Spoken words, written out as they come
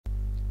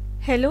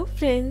Hello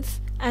friends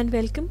and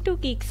welcome to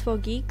Geeks for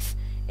Geeks.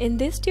 In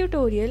this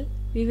tutorial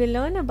we will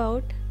learn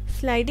about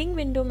sliding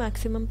window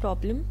maximum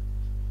problem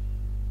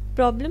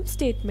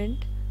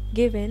statement.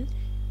 Given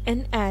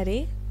an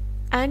array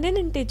and an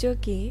integer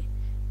k,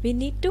 we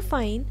need to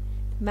find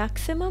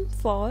maximum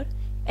for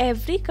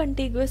every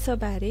contiguous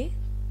subarray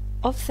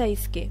of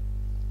size k.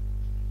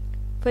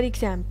 For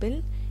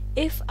example,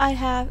 if I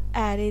have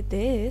array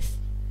this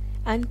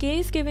and k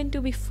is given to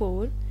be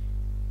 4,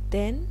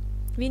 then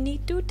we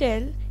need to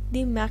tell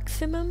the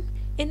maximum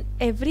in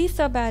every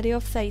subarray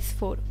of size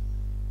 4.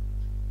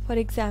 For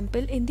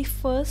example, in the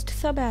first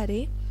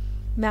subarray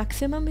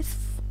maximum is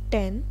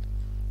 10,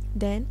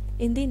 then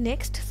in the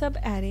next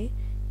subarray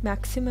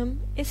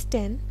maximum is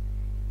 10,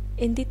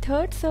 in the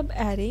third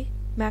subarray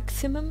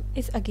maximum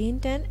is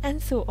again 10,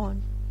 and so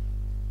on.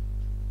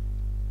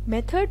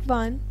 Method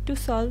 1 to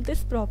solve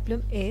this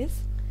problem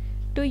is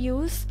to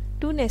use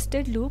two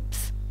nested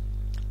loops.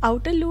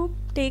 Outer loop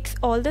takes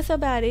all the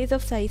subarrays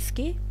of size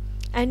k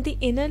and the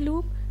inner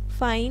loop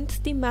finds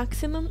the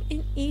maximum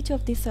in each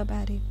of the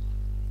subarray.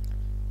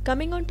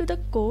 Coming on to the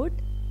code,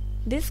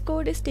 this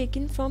code is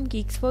taken from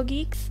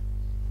GeeksforGeeks.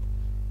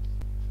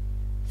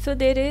 So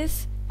there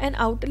is an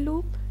outer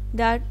loop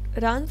that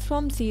runs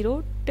from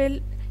 0 till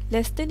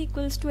less than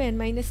equals to n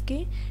minus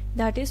k,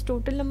 that is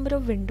total number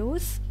of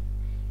windows,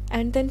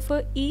 and then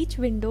for each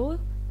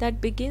window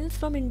that begins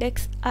from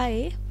index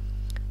I,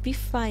 we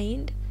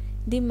find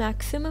the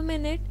maximum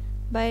in it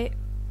by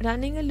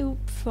running a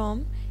loop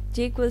from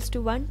j equals to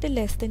 1 till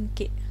less than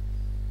k.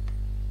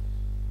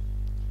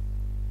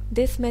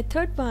 This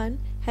method 1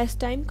 has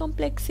time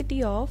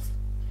complexity of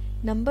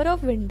number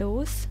of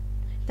windows,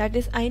 that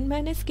is n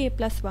minus k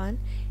plus 1,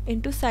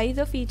 into size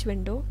of each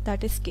window,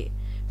 that is k.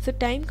 So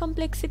time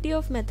complexity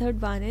of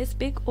method 1 is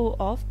big O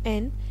of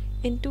n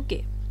into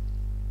k.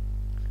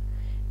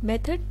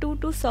 Method 2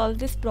 to solve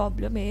this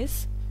problem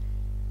is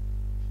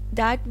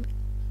that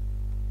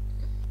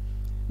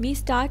we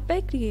start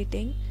by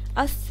creating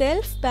a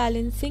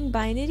self-balancing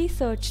binary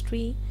search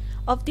tree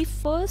of the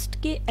first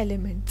k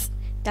elements,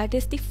 that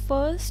is the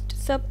first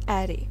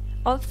subarray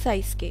of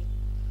size k.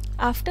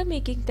 After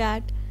making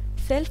that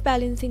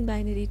self-balancing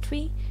binary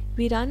tree,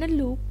 we run a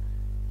loop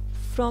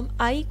from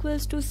I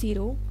equals to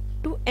 0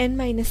 to n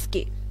minus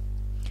k.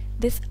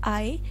 This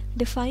I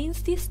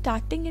defines the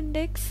starting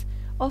index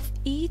of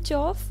each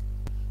of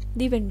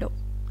the window.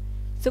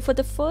 So for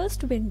the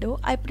first window,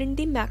 I print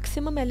the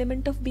maximum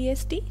element of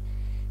BST,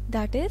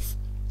 that is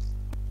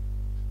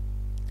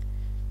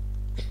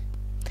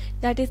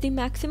the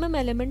maximum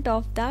element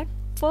of that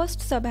first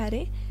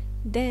subarray.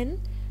 Then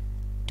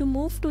to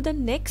move to the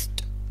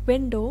next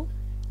window,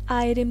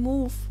 I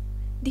remove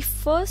the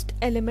first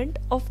element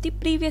of the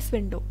previous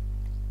window,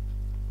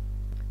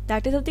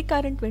 that is of the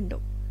current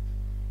window,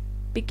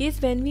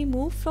 because when we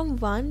move from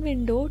one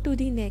window to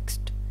the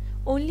next,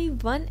 only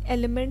one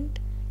element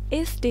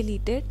is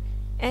deleted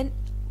and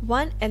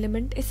one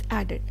element is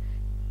added.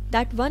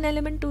 That one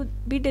element to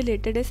be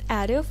deleted is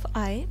array of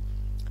I,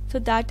 so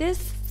that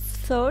is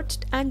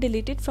searched and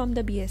deleted from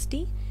the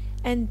BST,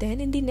 and then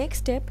in the next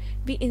step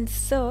we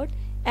insert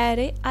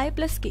array I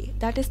plus k,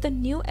 that is the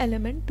new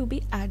element to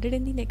be added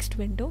in the next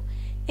window,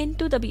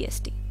 into the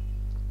BST.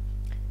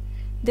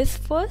 This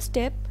first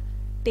step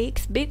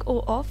takes big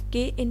O of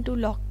k into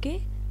log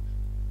k.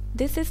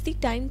 This is the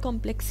time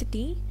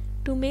complexity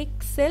to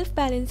make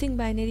self-balancing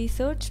binary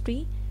search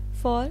tree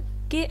for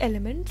k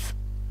elements.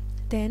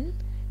 Then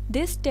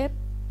this step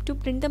to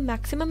print the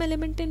maximum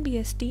element in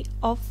BST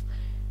of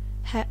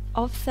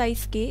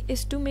size k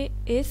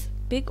is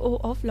big O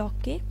of log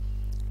k.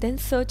 Then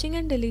searching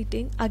and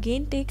deleting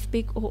again takes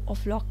big O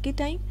of log k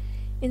time.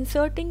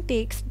 Inserting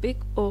takes big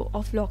O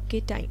of log k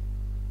time.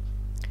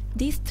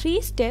 These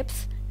three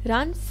steps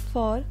run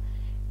for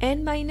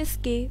n minus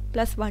k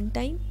plus 1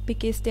 time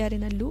because they are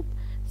in a loop.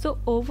 So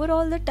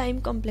overall the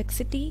time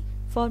complexity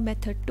for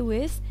method 2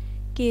 is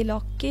k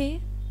log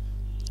k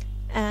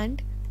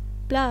and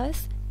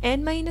plus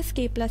n minus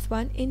k plus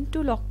 1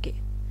 into log k.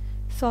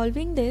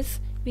 Solving this,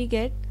 we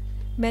get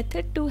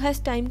method 2 has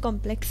time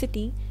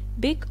complexity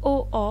big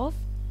O of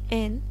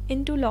n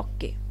into log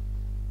k.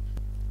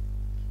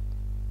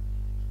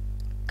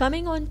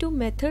 Coming on to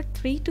method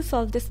 3 to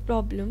solve this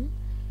problem,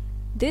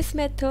 this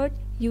method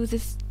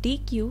uses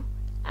dequeue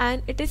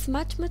and it is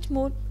much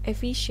more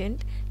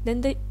efficient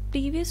than the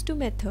previous two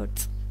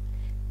methods,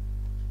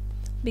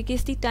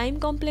 because the time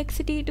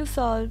complexity to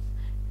solve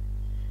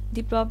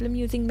the problem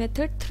using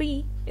method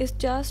 3 is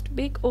just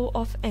big O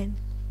of n.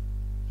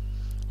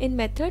 In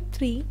method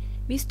 3,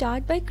 we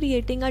start by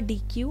creating a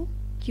dequeue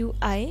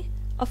qi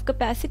of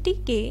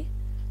capacity k,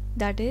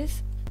 that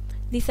is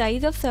the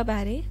size of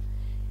subarray.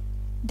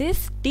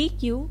 This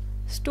dequeue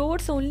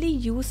stores only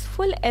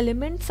useful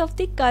elements of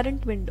the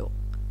current window.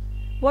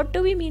 What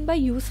do we mean by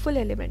useful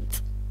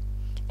elements?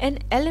 An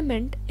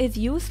element is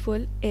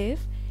useful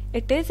if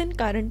it is in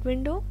current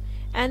window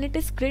and it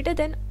is greater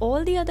than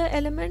all the other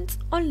elements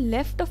on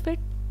left of it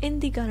in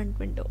the current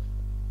window.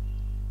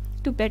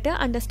 To better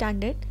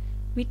understand it,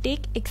 we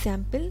take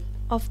example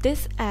of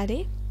this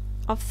array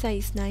of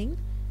size 9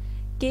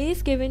 k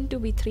is given to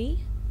be 3,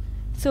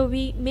 so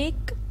we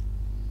make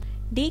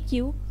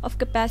dq of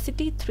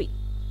capacity 3.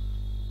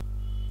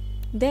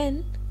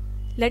 Then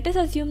let us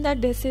assume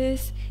that this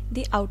is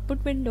the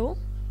output window.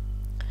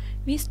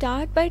 We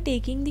start by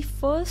taking the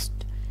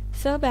first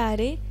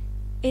subarray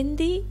in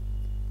the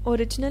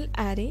original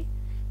array.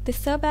 The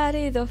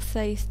subarray is of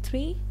size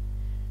 3.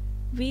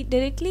 We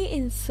directly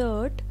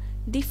insert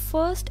the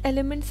first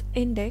element's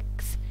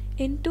index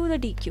into the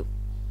DQ.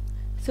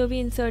 So we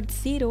insert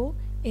 0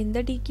 in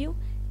the DQ,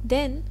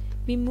 then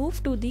we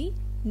move to the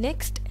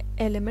next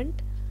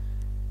element.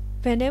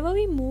 Whenever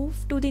we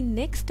move to the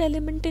next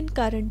element in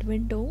current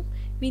window,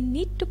 we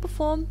need to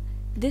perform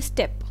this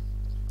step,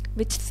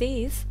 which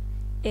says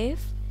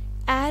if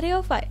array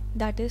of I,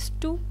 that is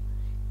 2,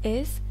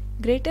 is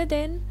greater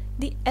than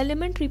the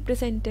element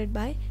represented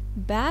by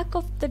back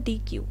of the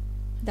DQ,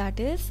 that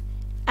is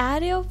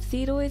array of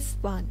 0 is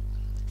 1.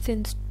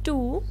 Since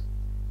 2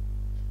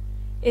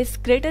 is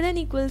greater than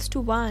equals to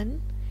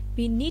 1,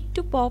 we need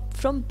to pop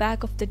from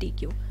back of the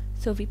DQ.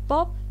 So we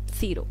pop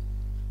 0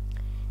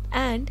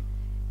 and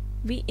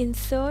we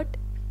insert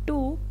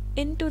 2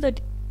 into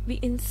we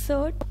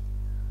insert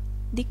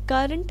the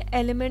current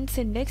element's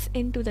index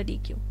into the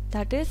DQ,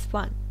 that is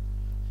 1.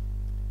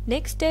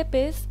 Next step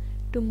is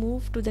to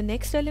move to the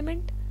next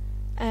element,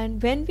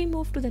 and when we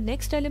move to the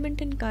next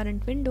element in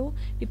current window,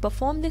 we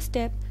perform this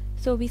step.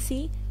 So we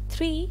see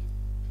 3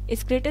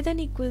 is greater than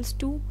equals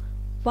to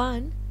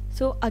 1,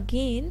 so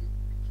again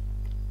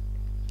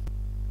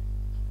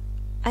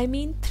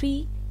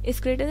 3 is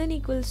greater than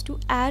equals to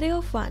array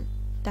of 1,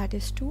 that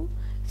is 2,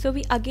 so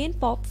we again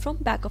pop from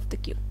back of the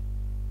queue.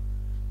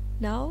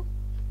 Now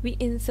we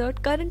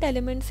insert current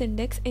element's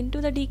index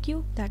into the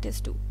DQ, that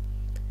is 2.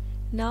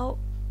 Now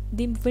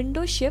the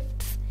window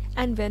shifts,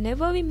 and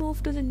whenever we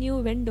move to the new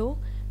window,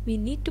 we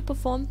need to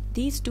perform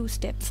these two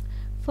steps.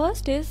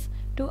 First is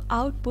to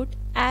output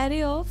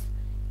array of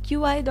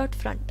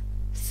qi.front.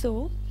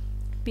 So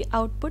we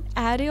output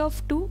array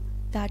of 2,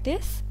 that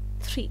is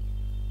 3.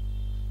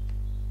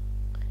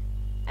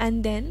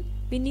 And then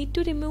we need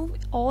to remove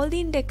all the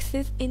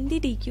indexes in the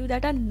DQ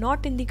that are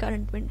not in the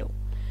current window.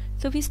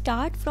 So we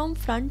start from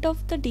front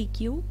of the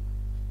DQ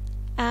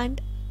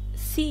and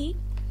see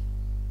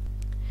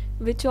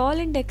which all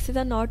indexes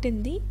are not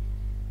in the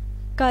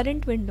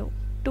current window.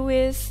 2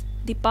 is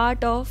the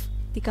part of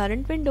the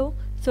current window,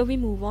 so we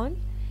move on.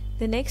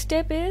 The next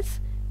step is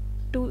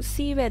to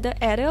see whether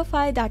array of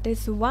I, that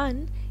is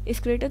 1, is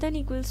greater than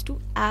equals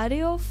to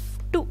array of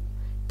 2,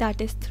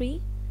 that is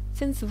 3.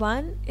 Since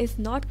 1 is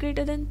not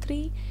greater than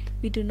 3,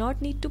 we do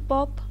not need to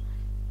pop,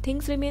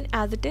 things remain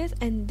as it is,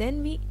 and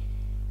then we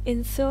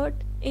insert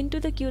into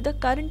the queue the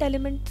current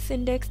element's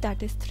index,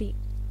 that is 3.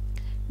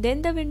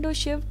 Then the window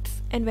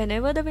shifts, and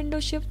whenever the window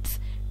shifts,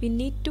 we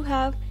need to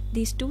have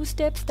these two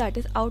steps, that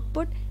is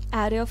output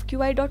array of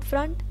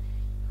qi.front.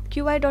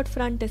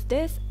 qi.front is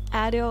this,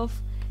 array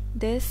of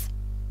this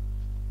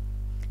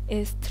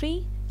is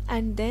 3,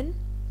 and then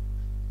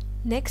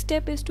next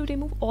step is to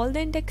remove all the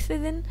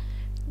indexes in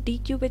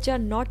DQ which are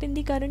not in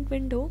the current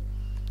window.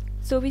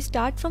 So we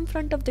start from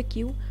front of the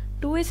queue,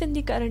 2 is in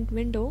the current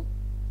window,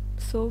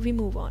 so we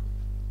move on.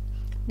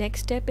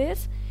 Next step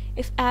is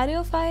if array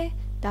of I,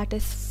 that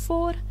is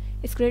 4,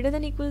 is greater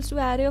than equals to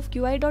array of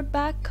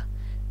qi.back,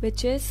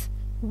 which is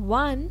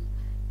 1.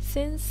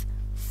 Since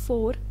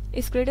 4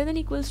 is greater than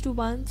equals to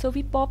 1, so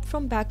we pop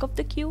from back of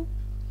the queue.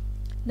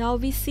 Now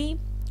we see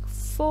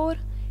 4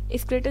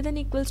 is greater than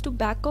equals to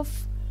back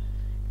of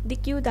the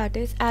queue, that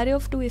is array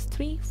of 2 is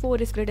 3, 4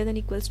 is greater than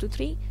equals to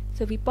 3,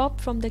 so we pop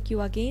from the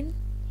queue again,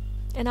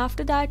 and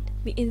after that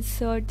we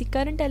insert the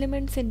current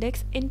element's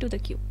index into the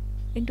queue,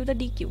 into the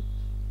DQ.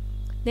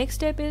 Next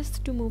step is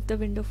to move the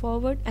window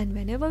forward, and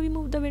whenever we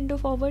move the window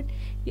forward,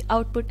 we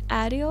output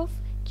array of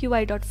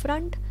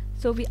qi.front.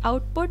 So we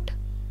output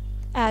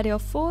array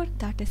of 4,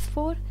 that is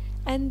 4,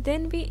 and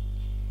then we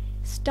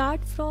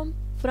start from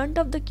front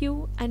of the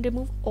queue and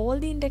remove all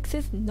the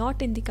indexes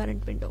not in the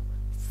current window.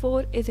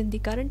 4 is in the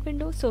current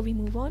window, so we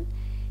move on.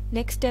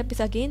 Next step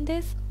is again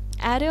this,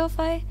 array of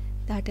I,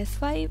 that is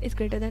 5, is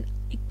greater than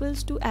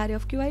equals to array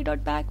of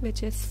qi.back,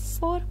 which is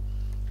 4,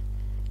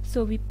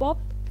 so we pop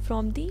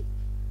from the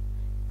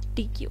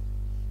DQ.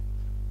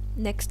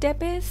 Next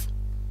step is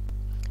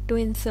to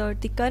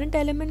insert the current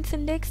element's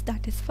index,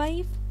 that is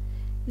 5.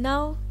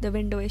 Now the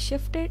window is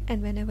shifted,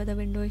 and whenever the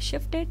window is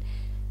shifted,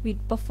 we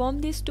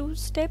perform these two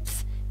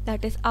steps,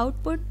 that is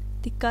output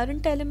the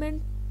current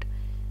element,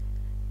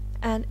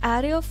 and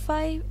array of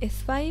 5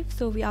 is 5,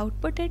 so we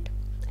output it,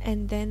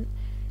 and then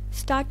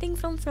starting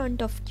from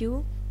front of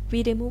queue,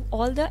 we remove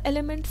all the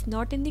elements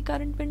not in the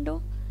current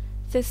window.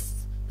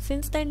 Since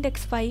the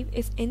index 5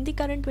 is in the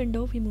current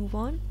window, we move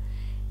on.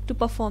 To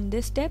perform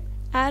this step,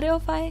 array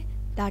of I,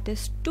 that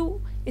is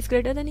 2, is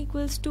greater than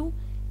equals to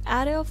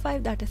array of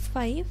 5, that is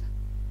 5,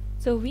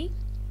 so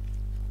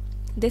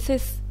this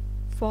is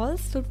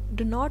false, so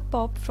do not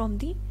pop from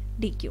the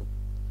DQ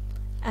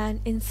and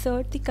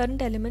insert the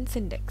current element's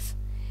index.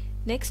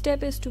 Next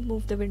step is to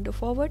move the window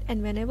forward,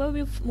 and whenever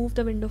we move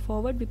the window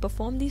forward, we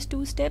perform these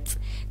two steps.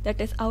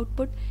 That is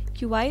output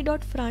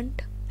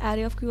qi.front,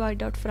 array of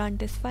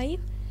qi.front is 5,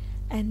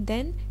 and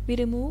then we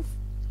remove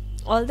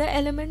all the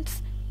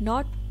elements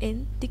not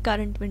in the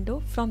current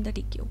window from the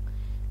DQ.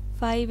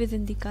 5 is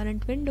in the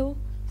current window,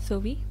 so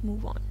we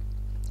move on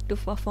to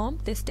perform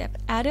this step.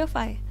 Array of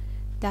I,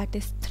 that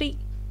is 3,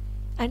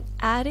 and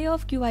array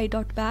of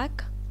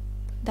qi.back,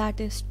 that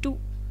is 2.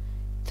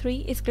 3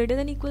 is greater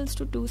than equals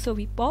to 2, so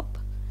we pop.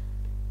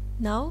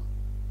 Now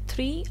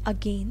 3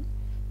 again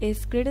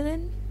is greater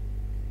than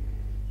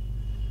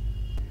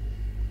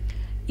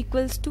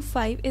equals to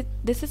 5.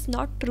 This is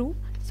not true,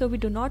 so we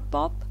do not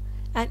pop,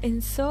 and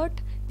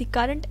insert the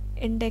current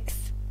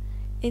index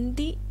in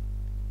the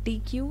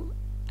DQ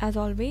as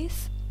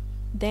always.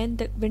 Then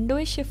the window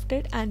is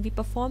shifted and we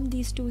perform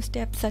these two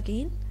steps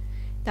again.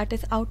 That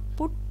is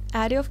output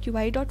array of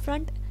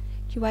qi.front.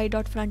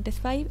 qi.front is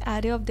 5,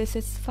 array of this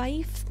is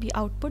 5, we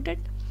output it,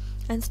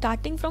 and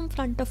starting from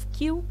front of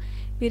q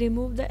we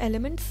remove the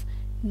elements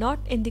not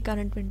in the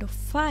current window.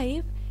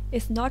 5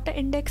 is not an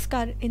index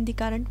in the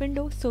current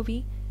window, so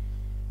we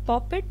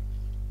pop it.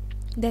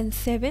 Then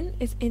 7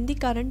 is in the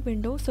current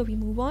window, so we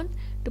move on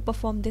to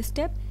perform this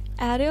step.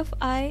 Array of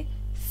I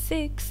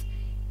 6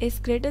 is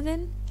greater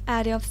than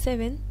array of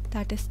 7,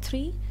 that is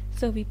 3,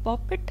 so we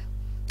pop it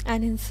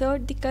and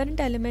insert the current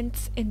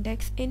elements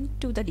index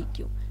into the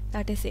DQ,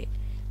 that is 8.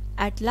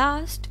 At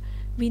last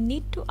we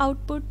need to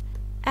output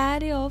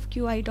array of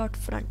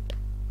qi.front,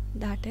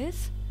 that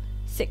is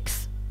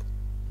 6.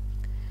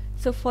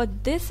 So for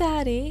this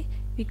array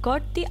we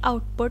got the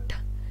output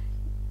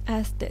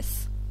as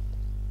this.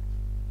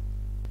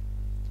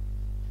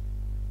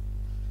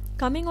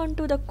 Coming on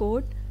to the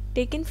code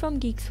taken from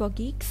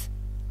GeeksforGeeks,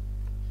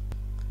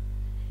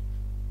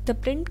 the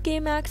print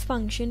kmax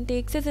function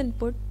takes as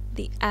input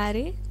the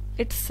array,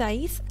 its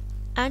size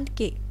and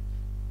k.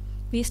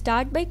 We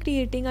start by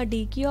creating a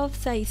DQ of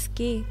size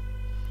k,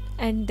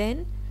 and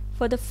then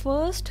for the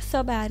first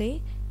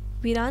subarray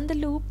we run the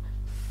loop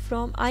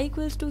from I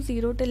equals to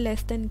 0 till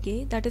less than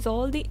k, that is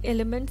all the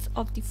elements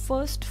of the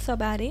first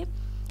subarray,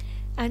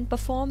 and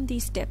perform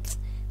these steps.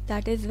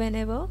 That is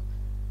whenever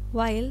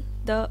while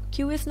the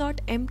queue is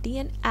not empty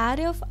and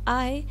array of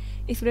I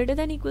is greater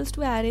than equals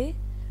to array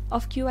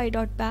of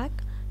qi.back,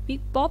 we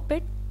pop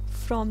it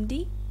from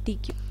the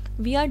DQ.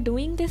 We are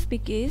doing this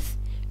because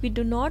we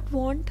do not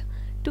want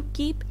to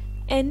keep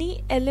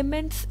any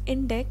elements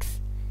index,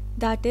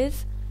 that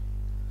is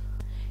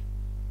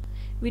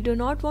we do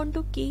not want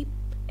to keep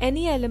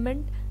any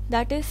element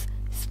that is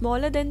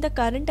smaller than the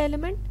current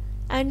element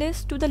and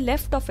is to the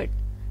left of it.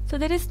 So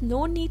there is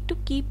no need to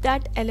keep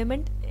that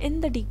element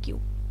in the DQ,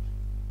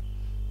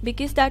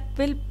 because that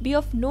will be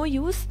of no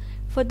use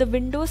for the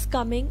windows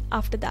coming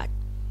after that.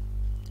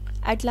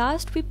 At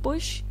last we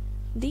push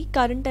the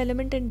current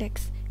element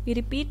index. We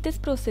repeat this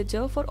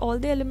procedure for all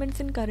the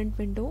elements in current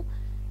window.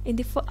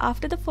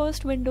 After the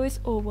first window is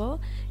over,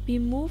 we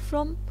move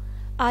from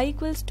I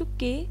equals to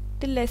k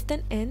till less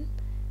than n.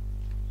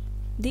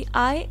 The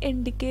I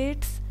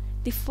indicates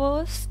the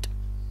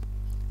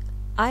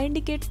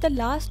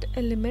last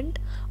element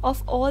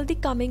of all the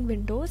coming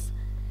windows.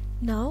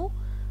 Now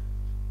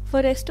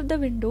for rest of the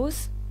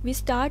windows we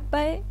start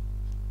by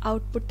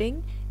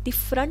outputting the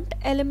front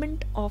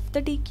element of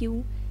the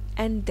DQ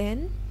and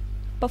then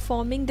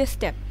performing this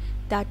step.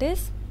 That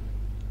is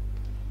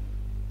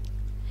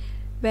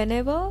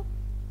whenever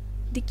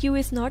the queue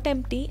is not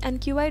empty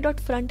and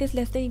qi.front is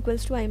less than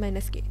equals to I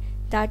minus k,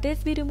 that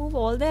is we remove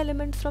all the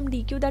elements from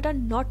DQ that are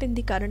not in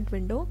the current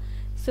window,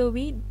 so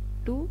we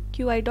do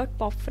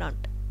qi.popFront,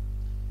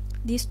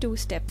 these two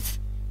steps.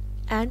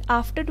 And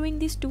after doing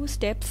these two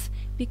steps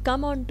we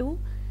come on to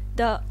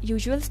the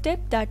usual step,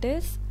 that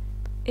is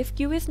if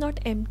queue is not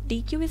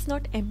empty, DQ is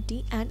not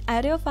empty and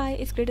array of I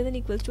is greater than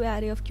equals to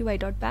array of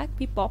qi.back,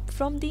 we pop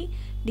from the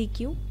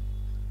DQ,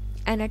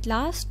 and at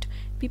last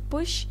we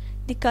push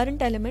the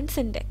current elements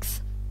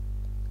index,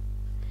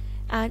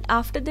 and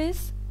after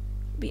this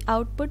we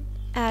output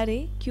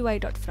array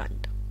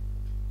qi.front.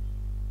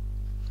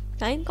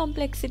 Time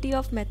complexity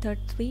of method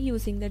 3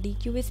 using the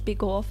DQ is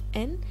big O of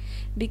n,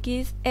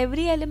 because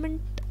every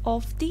element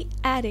of the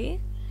array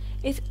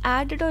is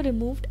added or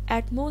removed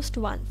at most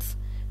once.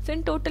 So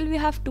in total we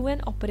have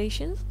 2n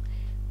operations,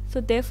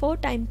 so therefore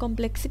time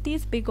complexity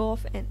is big O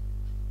of n.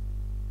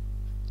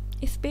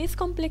 Space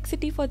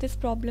complexity for this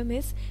problem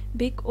is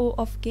big O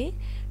of k,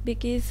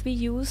 because we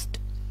used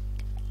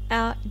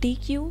a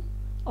DQ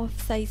of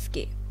size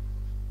k.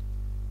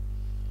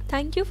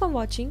 Thank you for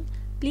watching.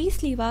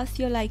 Please leave us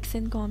your likes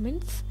and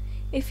comments.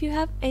 If you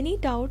have any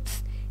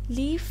doubts,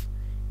 leave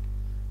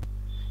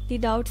the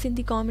doubts in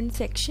the comment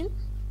section.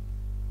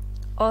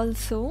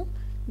 Also,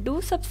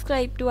 do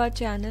subscribe to our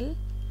channel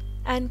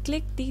and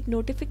click the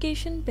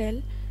notification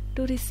bell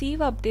to receive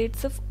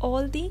updates of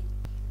all the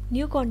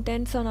new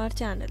contents on our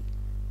channel.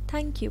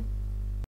 Thank you.